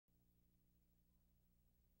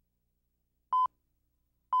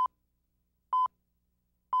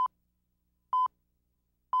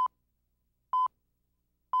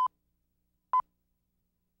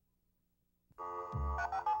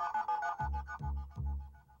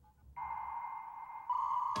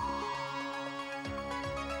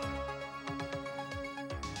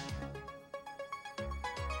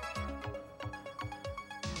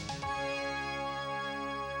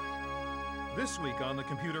This week on the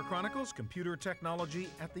Computer Chronicles, computer technology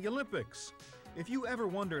at the Olympics. If you ever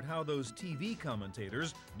wondered how those TV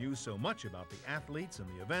commentators knew so much about the athletes and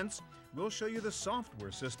the events, we'll show you the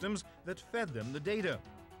software systems that fed them the data.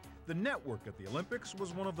 The network at the Olympics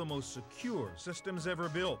was one of the most secure systems ever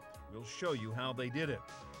built. We'll show you how they did it.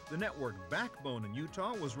 The network backbone in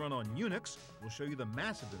Utah was run on Unix. We'll show you the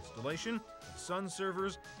massive installation of Sun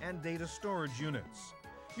servers and data storage units.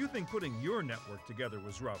 You think putting your network together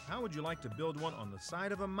was rough. How would you like to build one on the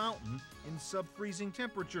side of a mountain in sub-freezing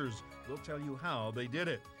temperatures? We'll tell you how they did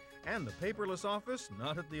it. And the paperless office,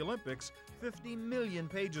 not at the Olympics. 50 million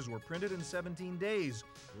pages were printed in 17 days.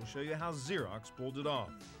 We'll show you how Xerox pulled it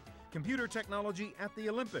off. Computer technology at the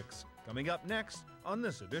Olympics, coming up next on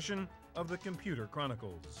this edition of the Computer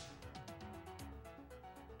Chronicles.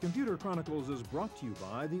 Computer Chronicles is brought to you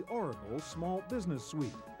by the Oracle Small Business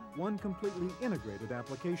Suite. One completely integrated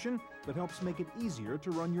application that helps make it easier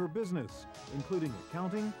to run your business, including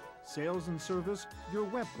accounting, sales and service, your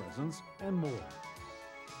web presence, and more.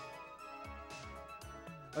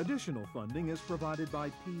 Additional funding is provided by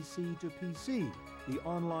PC to PC, the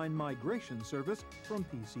online migration service from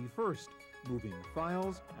PC First, moving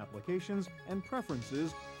files, applications, and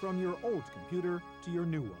preferences from your old computer to your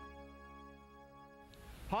new one.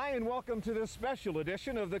 Hi, and welcome to this special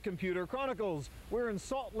edition of the Computer Chronicles. We're in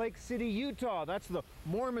Salt Lake City, Utah. That's the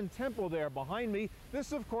Mormon temple there behind me.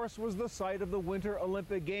 This, of course, was the site of the Winter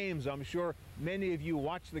Olympic Games. I'm sure many of you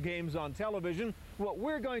watch the games on television. What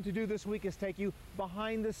we're going to do this week is take you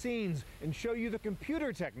behind the scenes and show you the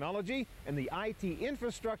computer technology and the IT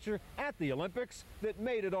infrastructure at the Olympics that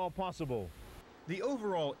made it all possible. The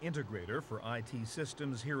overall integrator for IT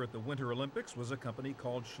systems here at the Winter Olympics was a company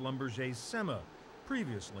called Schlumberger Sema,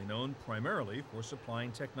 previously known primarily for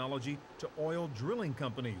supplying technology to oil drilling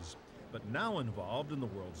companies, but now involved in the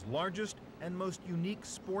world's largest and most unique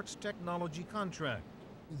sports technology contract.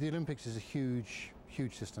 The Olympics is a huge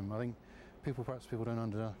system. I think perhaps people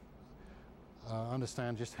don't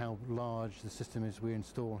understand just how large the system is we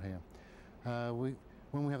install here.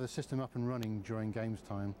 When we have the system up and running during games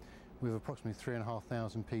time, we have approximately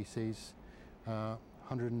 3,500 PCs,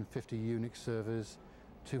 150 Unix servers,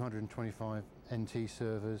 225 NT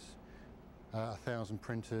servers, 1,000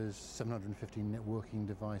 printers, 750 networking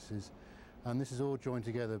devices, and this is all joined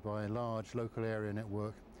together by a large local area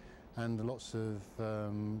network and lots of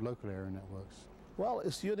local area networks. Well,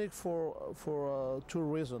 it's unique for two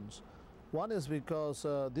reasons. One is because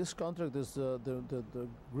this contract is the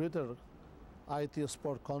greater IT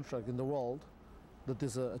sport contract in the world. That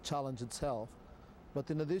is a challenge itself. But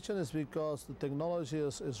in addition, it's because the technology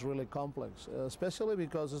is really complex, especially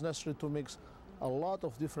because it's necessary to mix a lot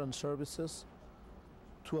of different services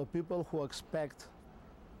to a people who expect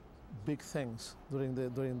big things during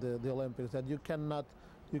the Olympics, that you cannot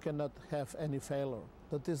have any failure.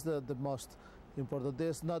 That is the most important.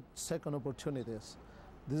 There's not second opportunities.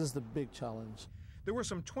 This is the big challenge. There were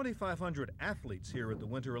some 2,500 athletes here at the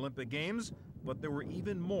Winter Olympic Games, but there were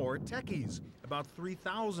even more techies, about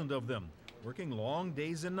 3,000 of them, working long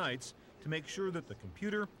days and nights to make sure that the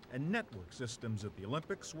computer and network systems at the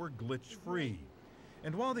Olympics were glitch-free.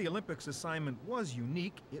 And while the Olympics assignment was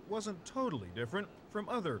unique, it wasn't totally different from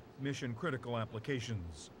other mission-critical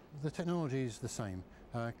applications. The technology is the same.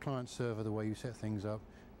 Client-server, the way you set things up,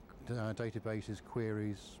 databases,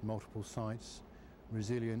 queries, multiple sites,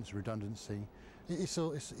 resilience, redundancy. It's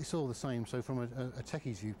all the same. So from a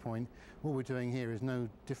techie's viewpoint, what we're doing here is no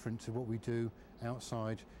different to what we do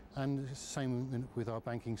outside, and it's the same with our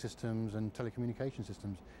banking systems and telecommunication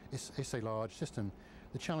systems. It's a large system.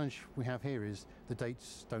 The challenge we have here is the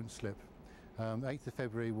dates don't slip. 8th of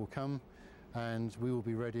February will come and we will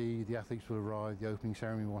be ready, the athletes will arrive, the opening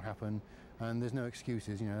ceremony will happen, and there's no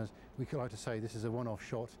excuses. You know, as we could like to say, this is a one-off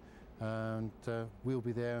shot, and we'll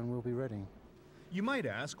be there and we'll be ready. You might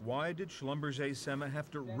ask, why did Schlumberger Sema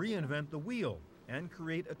have to reinvent the wheel and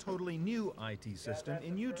create a totally new IT system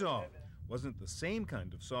in Utah? Wasn't the same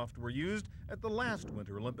kind of software used at the last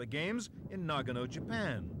Winter Olympic Games in Nagano,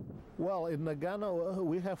 Japan? Well, in Nagano,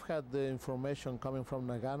 we have had the information coming from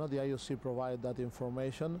Nagano. The IOC provided that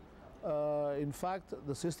information. In fact,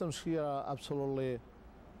 the systems here are absolutely,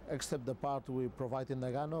 except the part we provide in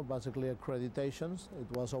Nagano, basically accreditations.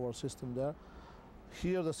 It was our system there.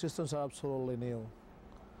 Here the systems are absolutely new.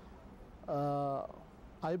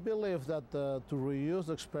 I believe that to reuse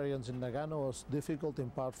the experience in Nagano was difficult in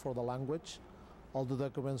part for the language. All the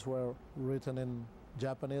documents were written in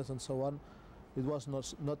Japanese and so on. It was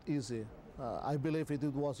not easy. I believe if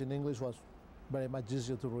it was in English, it was very much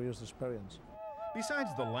easier to reuse the experience. Besides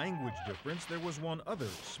the language difference, there was one other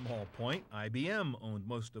small point. IBM owned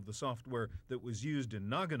most of the software that was used in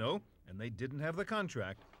Nagano. and they didn't have the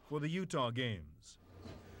contract for the Utah games.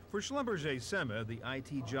 For Schlumberger Sema, the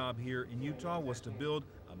IT job here in Utah was to build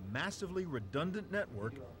a massively redundant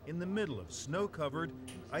network in the middle of snow-covered,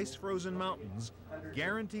 ice-frozen mountains,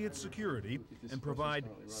 guarantee its security, and provide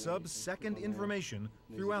sub-second information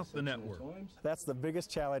throughout the network. That's the biggest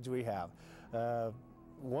challenge we have.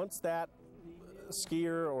 Once that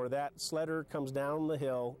skier or that sledder comes down the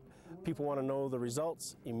hill, people want to know the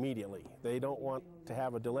results immediately. They don't want to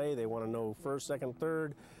have a delay. They want to know first, second,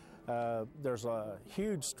 third. There's a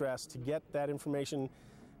huge stress to get that information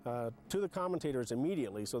to the commentators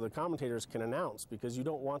immediately so the commentators can announce, because you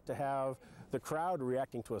don't want to have the crowd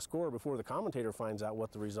reacting to a score before the commentator finds out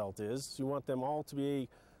what the result is. You want them all to be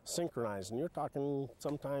synchronized, and you're talking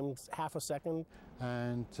sometimes half a second.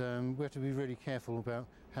 And we have to be really careful about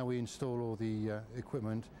how we install all the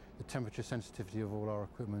equipment, the temperature sensitivity of all our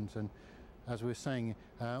equipment. And as we were saying,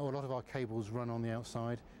 a lot of our cables run on the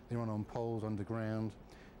outside. They run on poles underground,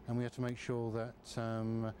 and we have to make sure that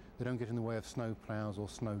they don't get in the way of snow plows or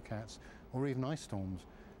snow cats or even ice storms.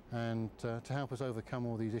 And to help us overcome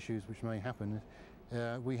all these issues which may happen,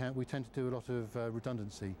 we tend to do a lot of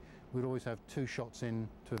redundancy. We'd always have two shots in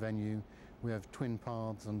to a venue. We have twin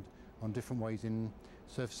paths and on different ways in,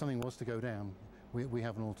 so if something was to go down, we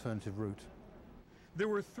have an alternative route. There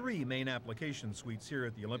were three main application suites here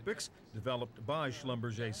at the Olympics, developed by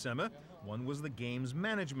Schlumberger Sema. One was the games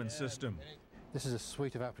management system. This is a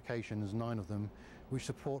suite of applications, 9 of them, which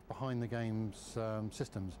support behind the games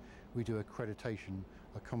systems. We do accreditation,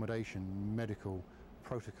 accommodation, medical,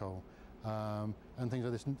 protocol, and things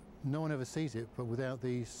like this. No one ever sees it, but without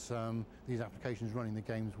these applications running, the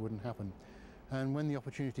games wouldn't happen. And when the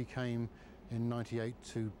opportunity came in '98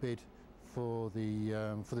 to bid for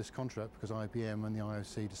this contract, because IBM and the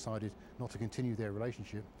IOC decided not to continue their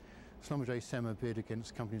relationship, Schlumberger Sema bid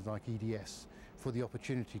against companies like EDS for the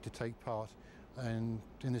opportunity to take part in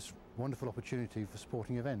this wonderful opportunity for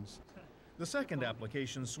sporting events. The second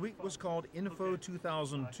application suite was called Info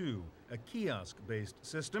 2002, a kiosk-based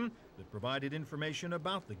system that provided information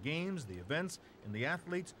about the games, the events, and the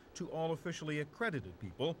athletes to all officially accredited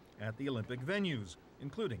people at the Olympic venues,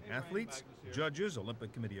 including athletes, judges,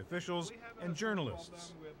 Olympic Committee officials, and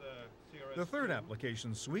journalists. The third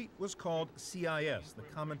application suite was called CIS, the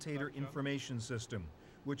Commentator Information System,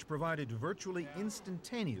 which provided virtually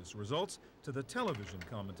instantaneous results to the television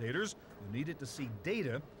commentators who needed to see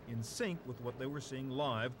data in sync with what they were seeing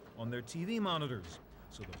live on their TV monitors.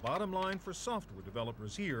 So the bottom line for software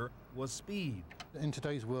developers here was speed. In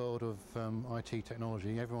today's world of IT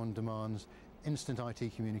technology, everyone demands instant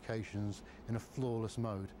IT communications in a flawless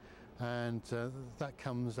mode, and that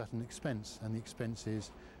comes at an expense, and the expense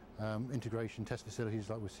is integration test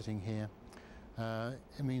facilities like we're sitting here.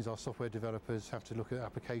 It means our software developers have to look at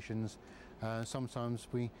applications. Sometimes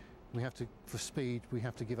we have to, for speed, we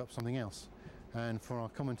have to give up something else. And for our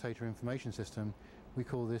commentator information system, we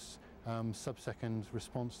call this sub-second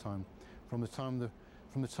response time. From the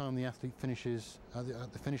time the athlete finishes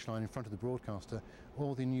at the finish line in front of the broadcaster,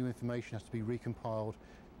 all the new information has to be recompiled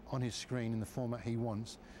on his screen in the format he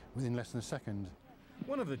wants within less than a second.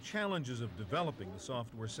 One of the challenges of developing the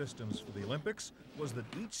software systems for the Olympics was that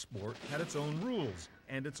each sport had its own rules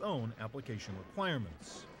and its own application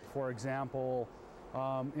requirements. For example,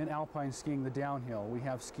 in alpine skiing, the downhill, we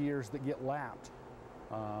have skiers that get lapped.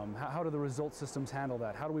 How do the result systems handle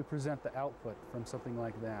that? How do we present the output from something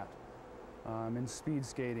like that? In speed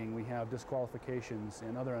skating, we have disqualifications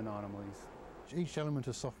and other anomalies. Each element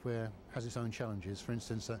of software has its own challenges. For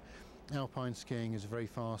instance, alpine skiing is very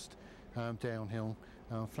fast downhill,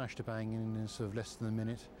 flash to bang in sort of less than a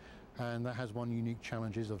minute, and that has one unique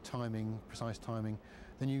challenges of timing, precise timing.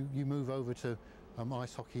 Then you move over to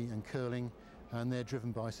ice hockey and curling, and they're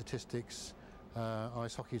driven by statistics.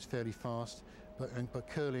 Ice hockey is fairly fast, but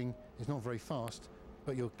curling is not very fast,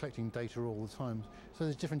 but you're collecting data all the time. So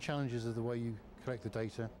there's different challenges of the way you collect the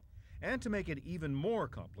data. And to make it even more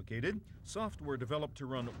complicated, software developed to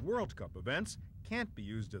run World Cup events can't be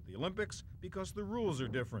used at the Olympics because the rules are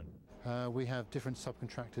different. We have different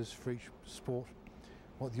subcontractors for each sport.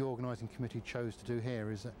 What the organising committee chose to do here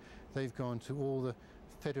is that they've gone to all the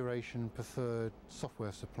federation preferred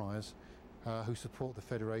software suppliers who support the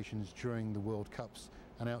federations during the World Cups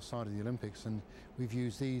and outside of the Olympics, and we've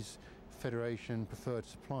used these federation preferred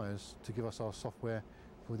suppliers to give us our software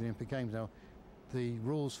for the Olympic Games. Now, the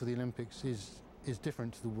rules for the Olympics is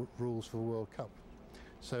different to the rules for the World Cup,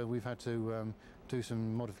 so we've had to do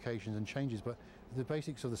some modifications and changes, but the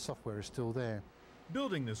basics of the software is still there.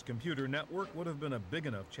 Building this computer network would have been a big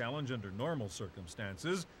enough challenge under normal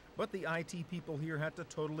circumstances, but the IT people here had to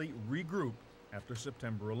totally regroup after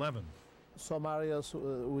September 11th. Some areas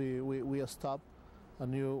we stopped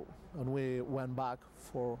and we went back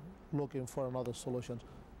for looking for another solution.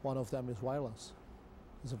 One of them is wireless.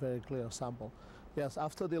 It's a very clear example. Yes,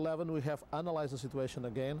 after the 11 we have analyzed the situation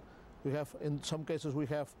again. We have, in some cases we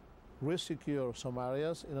have re-secured some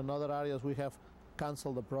areas. In other areas we have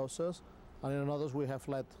canceled the process, and in others we have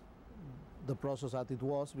let the process as it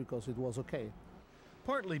was because it was okay.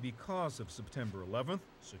 Partly because of September 11th,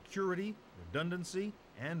 security, redundancy,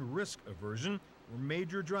 and risk aversion were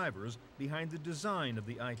major drivers behind the design of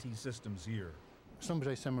the IT systems here.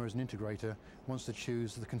 Schlumberger Sema as an integrator wants to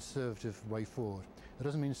choose the conservative way forward. It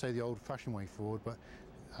doesn't mean to say the old-fashioned way forward, but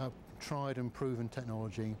tried and proven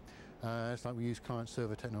technology. It's like we use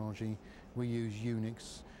client-server technology, we use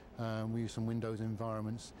Unix, we use some Windows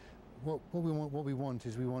environments. What we want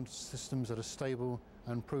is systems that are stable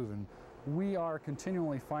and proven. We are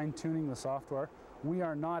continually fine-tuning the software. We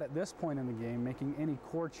are not at this point in the game making any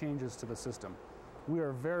core changes to the system. We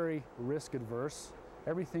are very risk adverse.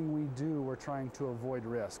 Everything we do, we're trying to avoid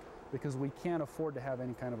risk because we can't afford to have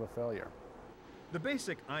any kind of a failure. The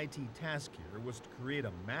basic IT task here was to create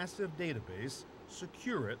a massive database,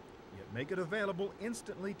 secure it, yet make it available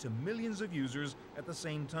instantly to millions of users at the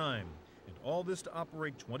same time. And all this to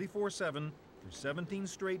operate 24/7 for 17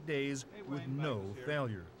 straight days with no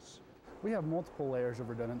failures. We have multiple layers of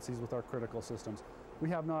redundancies with our critical systems. We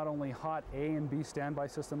have not only hot A and B standby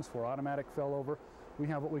systems for automatic failover, we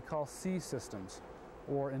have what we call C systems,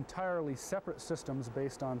 or entirely separate systems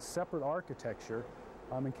based on separate architecture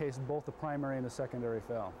in case both the primary and the secondary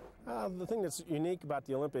fail. The thing that's unique about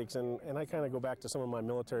the Olympics, and I kind of go back to some of my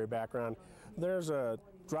military background, there's a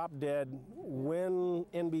drop dead when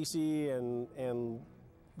NBC and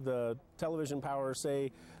the television powers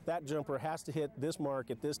say that jumper has to hit this mark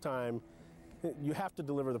at this time, you have to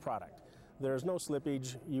deliver the product. There's no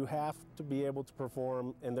slippage, you have to be able to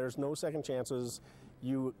perform, and there's no second chances.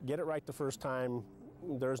 You get it right the first time,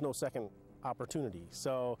 there's no second opportunity.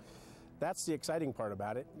 So that's the exciting part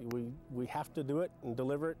about it. We have to do it and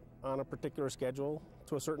deliver it on a particular schedule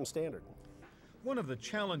to a certain standard. One of the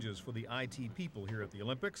challenges for the IT people here at the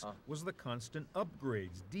Olympics was the constant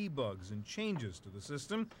upgrades, debugs, and changes to the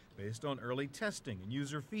system based on early testing and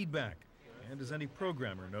user feedback. And as any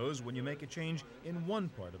programmer knows, when you make a change in one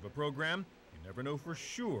part of a program, you never know for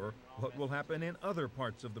sure what will happen in other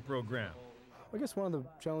parts of the program. I guess one of the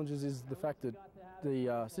challenges is the fact that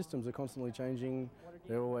the systems are constantly changing.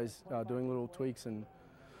 They're always doing little tweaks and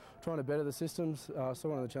trying to better the systems. So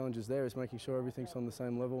one of the challenges there is making sure everything's on the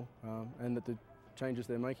same level and that the changes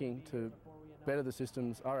they're making to better the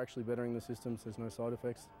systems are actually bettering the systems. There's no side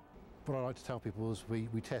effects. What I like to tell people is we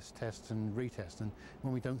test, and retest, and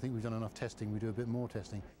when we don't think we've done enough testing, we do a bit more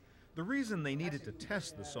testing. The reason they needed to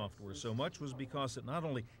test the software so much was because it not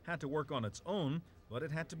only had to work on its own, but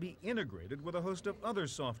it had to be integrated with a host of other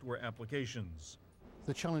software applications.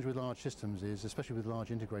 The challenge with large systems is, especially with large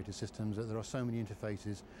integrated systems, that there are so many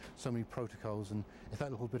interfaces, so many protocols, and if that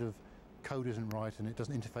little bit of code isn't right and it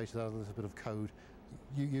doesn't interface with that little bit of code,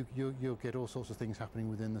 you'll get all sorts of things happening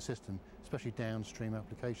within the system, especially downstream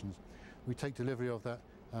applications. We take delivery of that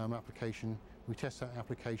application, we test that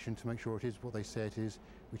application to make sure it is what they say it is,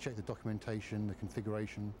 we check the documentation, the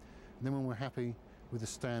configuration, and then when we're happy with the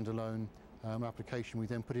standalone application, we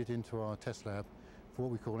then put it into our test lab for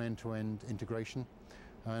what we call end-to-end integration.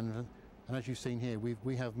 And as you've seen here,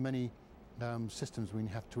 we have many systems we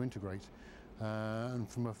have to integrate. And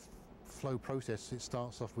from a flow process, it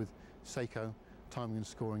starts off with SEICO, timing and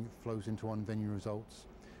scoring. It flows into on-venue results,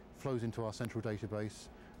 flows into our central database,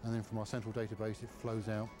 and then from our central database, it flows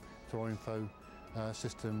out to our info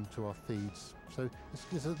system, to our feeds. So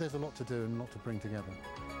there's a lot to do and a lot to bring together.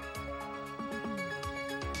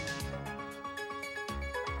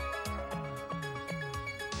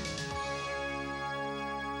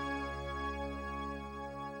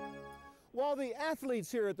 While the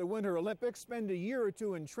athletes here at the Winter Olympics spend a year or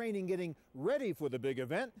two in training getting ready for the big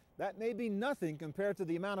event, that may be nothing compared to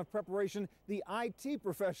the amount of preparation the IT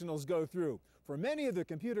professionals go through. For many of the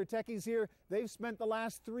computer techies here, they've spent the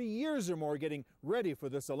last 3 years or more getting ready for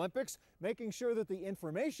this Olympics, making sure that the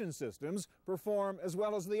information systems perform as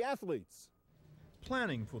well as the athletes.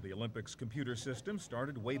 Planning for the Olympics computer system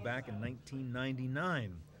started way back in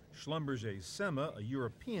 1999. Schlumberger Sema, a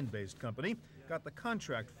European-based company, got the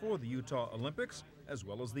contract for the Utah Olympics as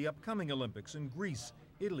well as the upcoming Olympics in Greece,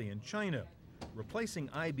 Italy, and China, replacing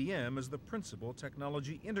IBM as the principal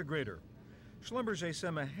technology integrator. Schlumberger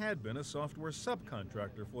Sema had been a software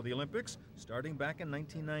subcontractor for the Olympics starting back in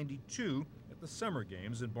 1992 at the Summer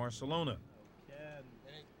Games in Barcelona.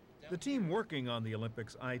 The team working on the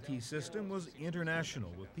Olympics IT system was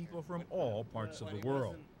international, with people from all parts of the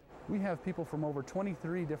world. We have people from over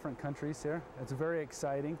 23 different countries here. It's very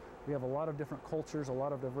exciting. We have a lot of different cultures, a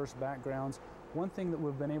lot of diverse backgrounds. One thing that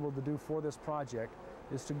we've been able to do for this project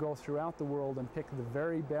is to go throughout the world and pick the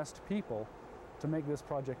very best people to make this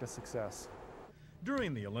project a success.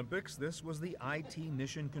 During the Olympics, this was the IT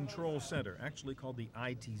Mission Control Center, actually called the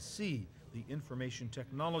ITC, the Information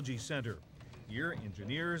Technology Center. Here,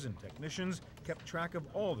 engineers and technicians kept track of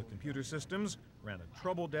all the computer systems, ran a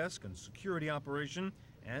trouble desk and security operation,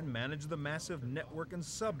 and managed the massive network and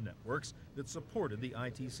sub-networks that supported the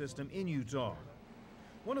IT system in Utah.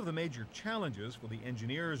 One of the major challenges for the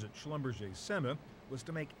engineers at Schlumberger SEMA was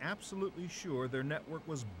to make absolutely sure their network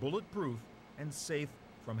was bulletproof and safe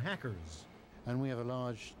from hackers. And we have a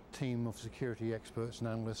large team of security experts and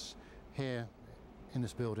analysts here in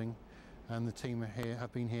this building, and the team here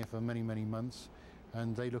have been here for many, many months,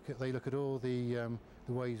 and they look at all the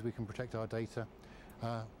ways we can protect our data,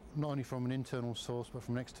 not only from an internal source but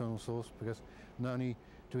from an external source, because not only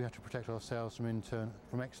do we have to protect ourselves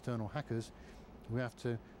from external hackers, we have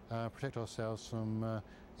to protect ourselves from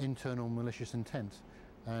internal malicious intent.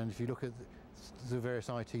 And if you look at the various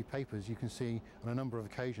IT papers, you can see on a number of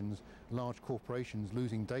occasions large corporations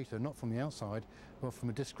losing data, not from the outside, but from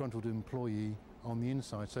a disgruntled employee on the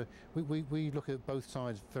inside. So we look at both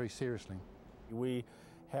sides very seriously. We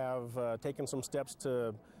have taken some steps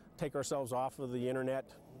to take ourselves off of the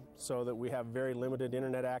internet so that we have very limited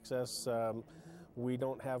internet access. We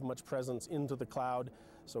don't have much presence into the cloud,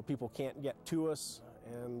 so people can't get to us,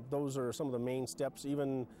 and those are some of the main steps.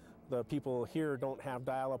 Even the people here don't have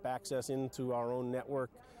dial-up access into our own network.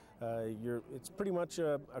 It's pretty much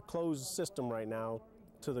a closed system right now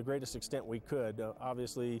to the greatest extent we could.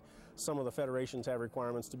 Obviously, some of the federations have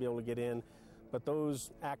requirements to be able to get in, but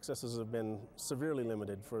those accesses have been severely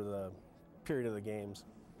limited for the period of the games.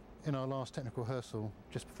 In our last technical rehearsal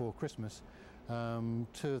just before Christmas,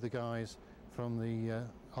 two of the guys from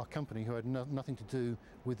our company who had nothing to do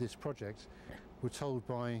with this project were told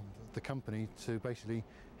by the company to basically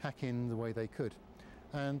hack in the way they could.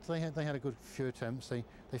 And they had a good few attempts. They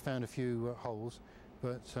found a few holes,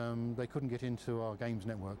 but they couldn't get into our games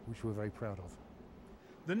network, which we're very proud of.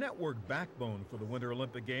 The network backbone for the Winter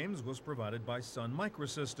Olympic Games was provided by Sun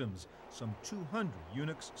Microsystems. Some 200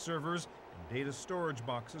 Unix servers and data storage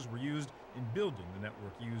boxes were used in building the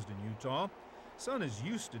network used in Utah. Sun is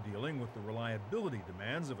used to dealing with the reliability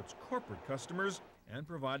demands of its corporate customers, and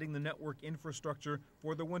providing the network infrastructure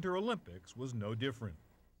for the Winter Olympics was no different.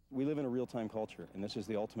 We live in a real-time culture, and this is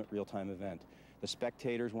the ultimate real-time event. The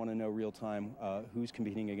spectators want to know real-time who's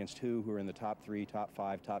competing against who are in the top 3, top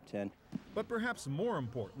 5, top 10. But perhaps more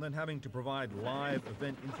important than having to provide live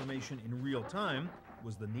event information in real time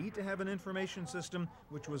was the need to have an information system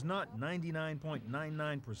which was not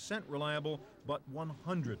 99.99% reliable, but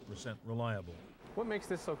 100% reliable. What makes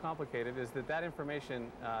this so complicated is that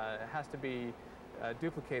information has to be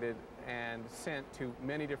duplicated and sent to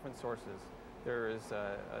many different sources. There is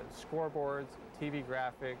scoreboards, TV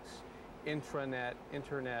graphics, intranet,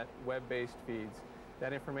 internet, web-based feeds.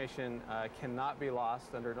 That information cannot be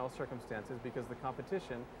lost under no circumstances because the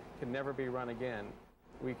competition can never be run again.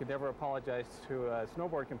 We could never apologize to a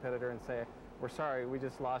snowboard competitor and say, "We're sorry, we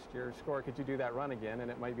just lost your score. Could you do that run again?"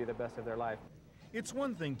 And it might be the best of their life. It's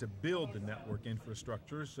one thing to build the network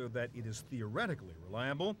infrastructure so that it is theoretically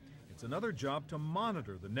reliable. It's another job to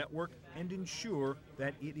monitor the network and ensure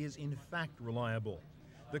that it is in fact reliable.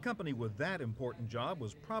 The company with that important job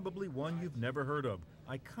was probably one you've never heard of,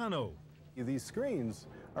 Icono. These screens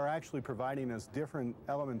are actually providing us different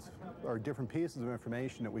elements or different pieces of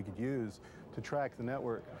information that we could use to track the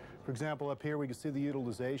network. For example, up here we can see the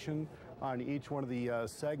utilization on each one of the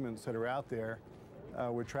segments that are out there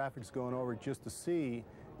where traffic's going over, just to see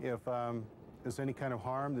if there's any kind of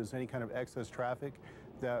harm, there's any kind of excess traffic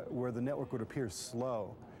where the network would appear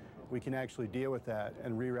slow. We can actually deal with that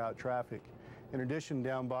and reroute traffic. In addition,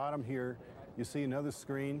 down bottom here, you see another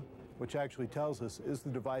screen which actually tells us, is the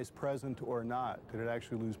device present or not? Did it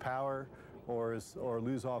actually lose power or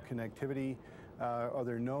lose all connectivity? Are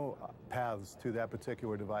there no paths to that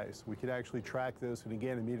particular device? We could actually track this and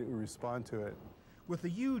again immediately respond to it. With the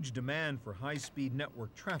huge demand for high-speed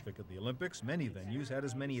network traffic at the Olympics, many venues had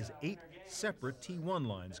as many as 8 separate T1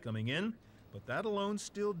 lines coming in, but that alone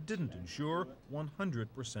still didn't ensure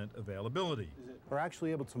 100% availability. We're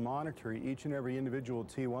actually able to monitor each and every individual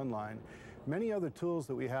T1 line. Many other tools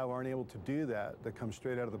that we have aren't able to do that come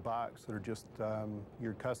straight out of the box, that are just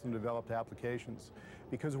your custom developed applications,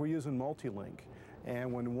 because we're using multi-link.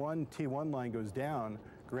 And when one T1 line goes down,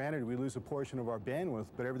 granted we lose a portion of our bandwidth,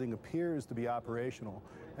 but everything appears to be operational,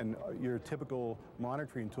 and your typical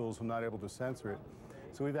monitoring tools are not able to censor it.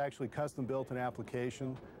 So we've actually custom built an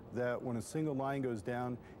application that when a single line goes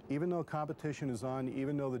down, even though competition is on,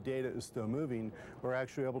 even though the data is still moving, we're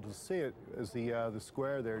actually able to see it as the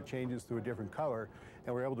square there changes to a different color,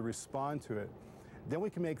 and we're able to respond to it. Then we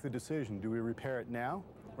can make the decision, do we repair it now,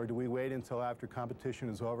 or do we wait until after competition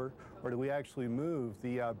is over, or do we actually move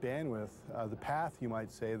the bandwidth, the path, you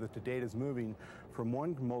might say, that the data is moving from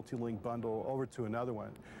one multi-link bundle over to another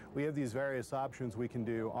one. We have these various options we can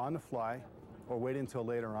do on the fly or wait until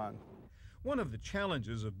later on. One of the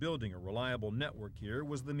challenges of building a reliable network here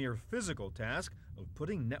was the mere physical task of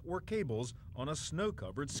putting network cables on a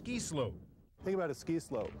snow-covered ski slope. Think about a ski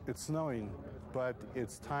slope. It's snowing, but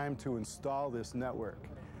it's time to install this network.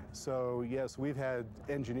 So yes, we've had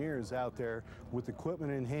engineers out there with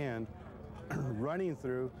equipment in hand running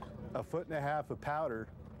through 1.5 feet of powder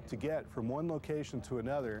to get from one location to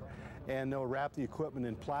another, and they'll wrap the equipment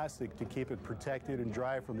in plastic to keep it protected and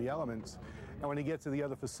dry from the elements. And when you get to the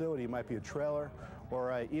other facility, it might be a trailer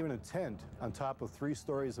or even a tent on top of 3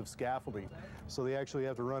 stories of scaffolding. So they actually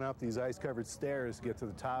have to run up these ice-covered stairs to get to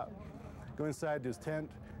the top. Go inside this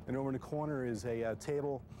tent, and over in the corner is a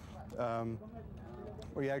table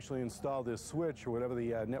where you actually install this switch or whatever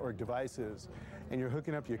the network device is, and you're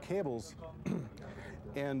hooking up your cables.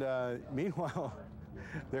 And meanwhile,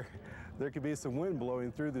 there could be some wind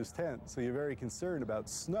blowing through this tent, so you're very concerned about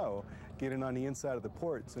snow getting on the inside of the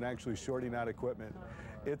ports and actually shorting out equipment.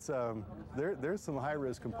 It's there's some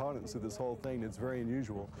high-risk components to this whole thing that's very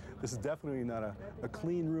unusual. This is definitely not a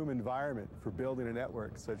clean room environment for building a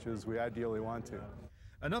network such as we ideally want to.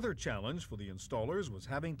 Another challenge for the installers was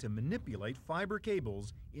having to manipulate fiber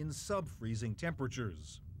cables in sub-freezing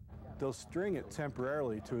temperatures. They'll string it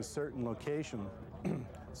temporarily to a certain location,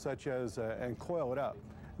 such as, and coil it up.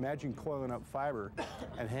 Imagine coiling up fiber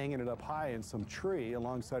and hanging it up high in some tree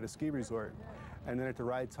alongside a ski resort. And then at the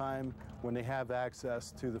right time, when they have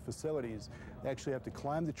access to the facilities, they actually have to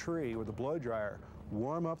climb the tree with a blow dryer,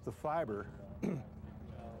 warm up the fiber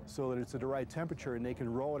so that it's at the right temperature, and they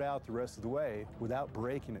can roll it out the rest of the way without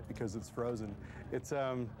breaking it because it's frozen. It's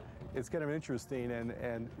kind of interesting,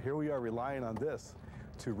 and here we are relying on this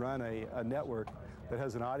to run a network that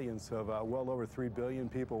has an audience of well over 3 billion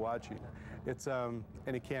people watching.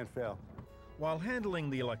 And it can't fail. While handling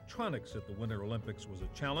the electronics at the Winter Olympics was a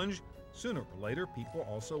challenge, sooner or later people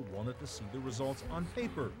also wanted to see the results on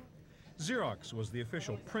paper. Xerox was the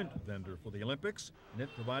official print vendor for the Olympics, and it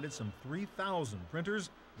provided some 3,000 printers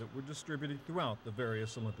that were distributed throughout the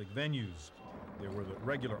various Olympic venues. There were the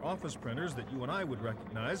regular office printers that you and I would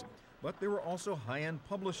recognize, but there were also high-end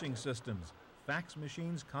publishing systems, fax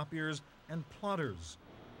machines, copiers, and plotters.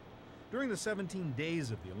 During the 17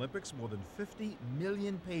 days of the Olympics, more than 50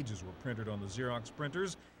 million pages were printed on the Xerox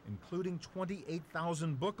printers, including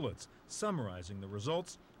 28,000 booklets summarizing the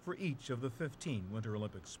results for each of the 15 Winter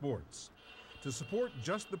Olympic sports. To support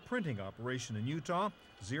just the printing operation in Utah,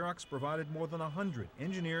 Xerox provided more than 100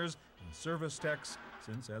 engineers and service techs,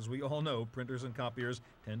 since, as we all know, printers and copiers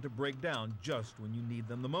tend to break down just when you need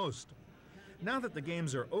them the most. Now that the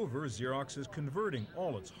games are over, Xerox is converting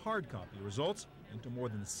all its hard copy results into more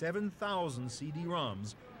than 7,000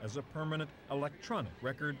 CD-ROMs as a permanent electronic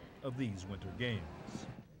record of these Winter Games.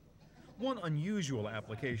 One unusual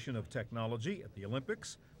application of technology at the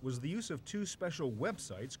Olympics was the use of 2 special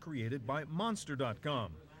websites created by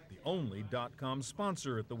Monster.com, the only .com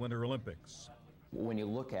sponsor at the Winter Olympics. When you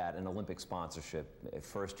look at an Olympic sponsorship, at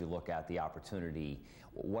first you look at the opportunity,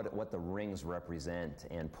 what the rings represent,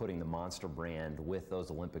 and putting the Monster brand with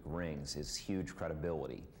those Olympic rings is huge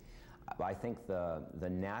credibility. I think the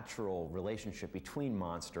natural relationship between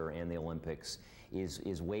Monster and the Olympics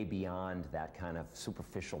is way beyond that kind of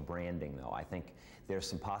superficial branding, though. I think there's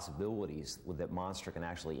some possibilities that Monster can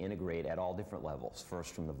actually integrate at all different levels.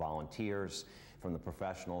 First, from the volunteers, from the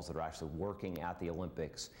professionals that are actually working at the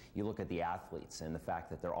Olympics. You look at the athletes and the fact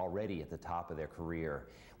that they're already at the top of their career.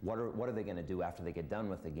 What are they going to do after they get done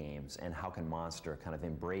with the games, and how can Monster kind of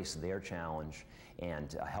embrace their challenge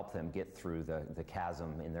and help them get through the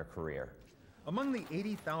chasm in their career? Among the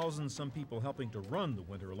 80,000 some people helping to run the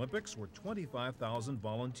Winter Olympics were 25,000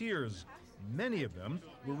 volunteers. Many of them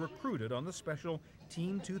were recruited on the special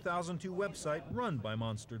Team 2002 website run by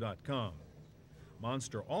Monster.com.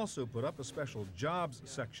 Monster also put up a special jobs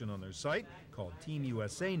section on their site called Team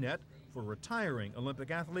USA Net for retiring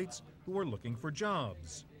Olympic athletes who are looking for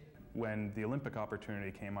jobs. When the Olympic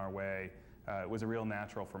opportunity came our way, it was a real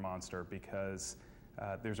natural for Monster because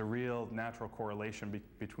there's a real natural correlation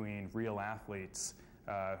between real athletes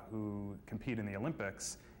who compete in the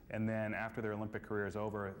Olympics, and then after their Olympic career is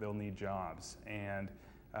over, they'll need jobs. And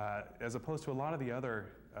as opposed to a lot of the other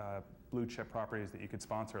blue chip properties that you could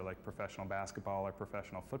sponsor, like professional basketball or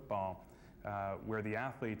professional football, where the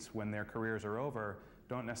athletes, when their careers are over,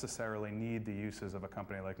 don't necessarily need the uses of a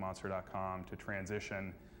company like Monster.com to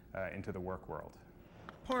transition into the work world.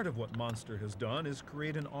 Part of what Monster has done is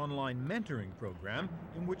create an online mentoring program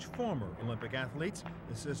in which former Olympic athletes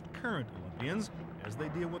assist current Olympians as they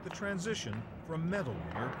deal with the transition from medal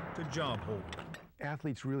winner to job holder.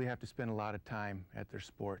 Athletes really have to spend a lot of time at their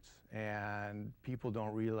sports, and people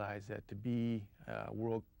don't realize that to be a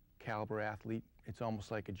world caliber athlete, it's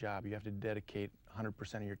almost like a job. You have to dedicate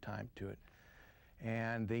 100% of your time to it.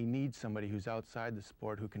 And they need somebody who's outside the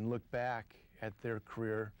sport who can look back at their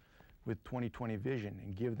career with 20/20 vision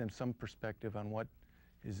and give them some perspective on what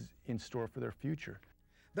is in store for their future.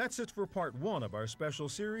 That's it for part one of our special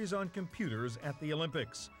series on computers at the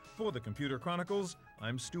Olympics. For the Computer Chronicles,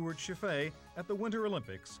 I'm Stuart Chaffee at the Winter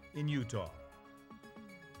Olympics in Utah.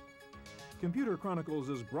 Computer Chronicles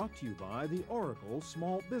is brought to you by the Oracle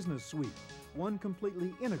Small Business Suite, one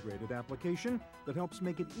completely integrated application that helps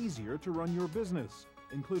make it easier to run your business,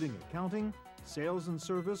 including accounting, sales and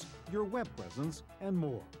service, your web presence, and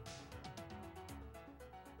more.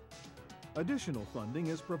 Additional funding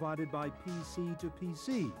is provided by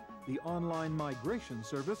PC2PC, the online migration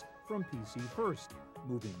service from PC First,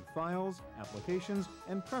 moving files, applications,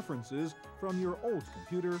 and preferences from your old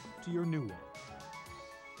computer to your new one.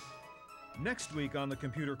 Next week on the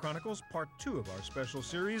Computer Chronicles, part 2 of our special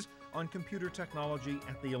series on computer technology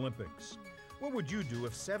at the Olympics. What would you do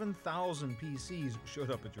if 7,000 PCs showed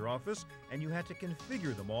up at your office and you had to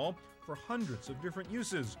configure them all for hundreds of different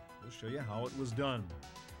uses? We'll show you how it was done.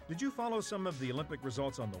 Did you follow some of the Olympic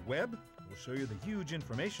results on the web? We'll show you the huge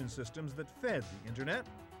information systems that fed the internet.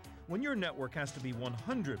 When your network has to be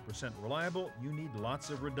 100% reliable, you need lots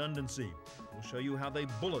of redundancy. We'll show you how they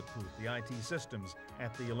bulletproof the IT systems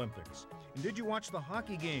at the Olympics. And did you watch the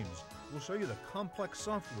hockey games? We'll show you the complex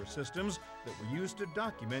software systems that were used to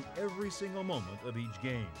document every single moment of each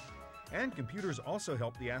game. And computers also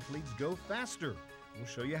help the athletes go faster. We'll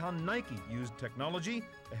show you how Nike used technology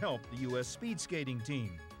to help the U.S. speed skating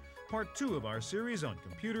team. Part 2 of our series on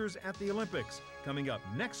computers at the Olympics, coming up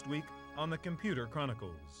next week on the Computer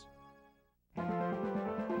Chronicles.